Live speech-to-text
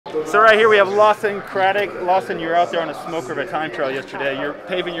So right here we have Lawson, Craddock. Lawson, you're out there on a smoker of a time trial yesterday. You're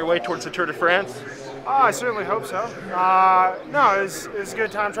paving your way towards the Tour de France. I certainly hope so. No, it was a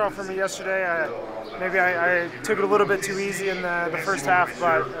good time trial for me yesterday. Maybe I took it a little bit too easy in the first half,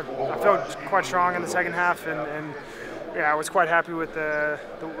 but I felt quite strong in the second half, and yeah, I was quite happy with the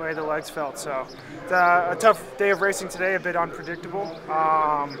way the legs felt. So it's a tough day of racing today, a bit unpredictable.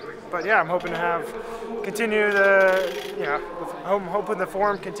 But yeah, I'm hoping to continue hoping the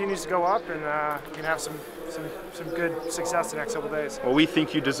form continues to go up, and can have some good success the next couple days. Well, we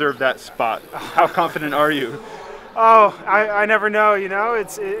think you deserve that spot. How confident are you? Oh, I never know. You know,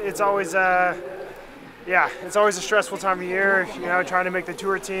 it's always it's always a stressful time of year. You know, trying to make the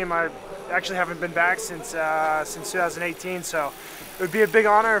tour team. I actually haven't been back since 2018, so it would be a big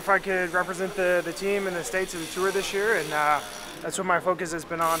honor if I could represent the team in the States of the tour this year, and that's what my focus has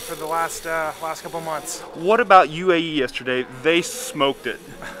been on for the last couple months. What about UAE yesterday? They smoked it.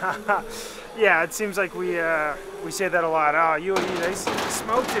 Yeah, it seems like we say that a lot. Oh, UAE, they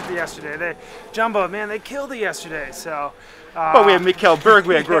smoked it yesterday. Jumbo, man, they killed it yesterday. So. Well, we had Mikkel Berg,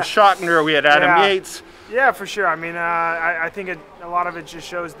 we had Gross Schottner, we had Adam Yates. Yeah, for sure. I mean, I think a lot of it just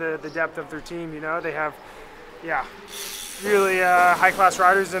shows the depth of their team. You know, they have, really high-class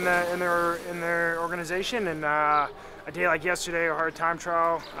riders in their organization, and a day like yesterday, a hard time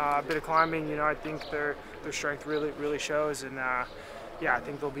trial, a bit of climbing. You know, I think their strength really shows, and I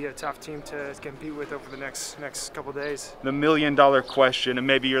think they'll be a tough team to compete with over the next couple days. The $1,000,000 question, and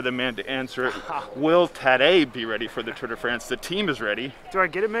maybe you're the man to answer it. Will Tadej be ready for the Tour de France? The team is ready. Do I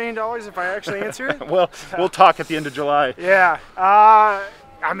get $1 million if I actually answer it? Well, we'll talk at the end of July. Yeah. I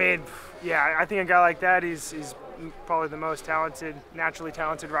think a guy like that, he's probably the most talented, naturally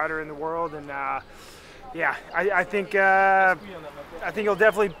talented rider in the world, and I think he'll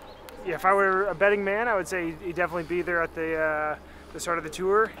definitely. Yeah, if I were a betting man, I would say he'd definitely be there at the start of the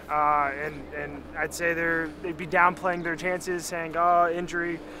tour, and I'd say they'd be downplaying their chances, saying, "Oh,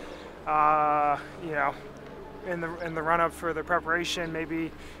 injury," in the run-up for the preparation.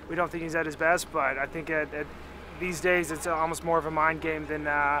 Maybe we don't think he's at his best, but I think at these days it's almost more of a mind game than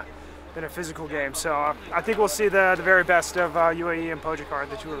a physical game. So I think we'll see the very best of UAE and Pogacar at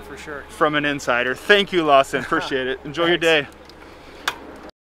the tour for sure. From an insider, thank you, Lawson. Appreciate it. Enjoy your day.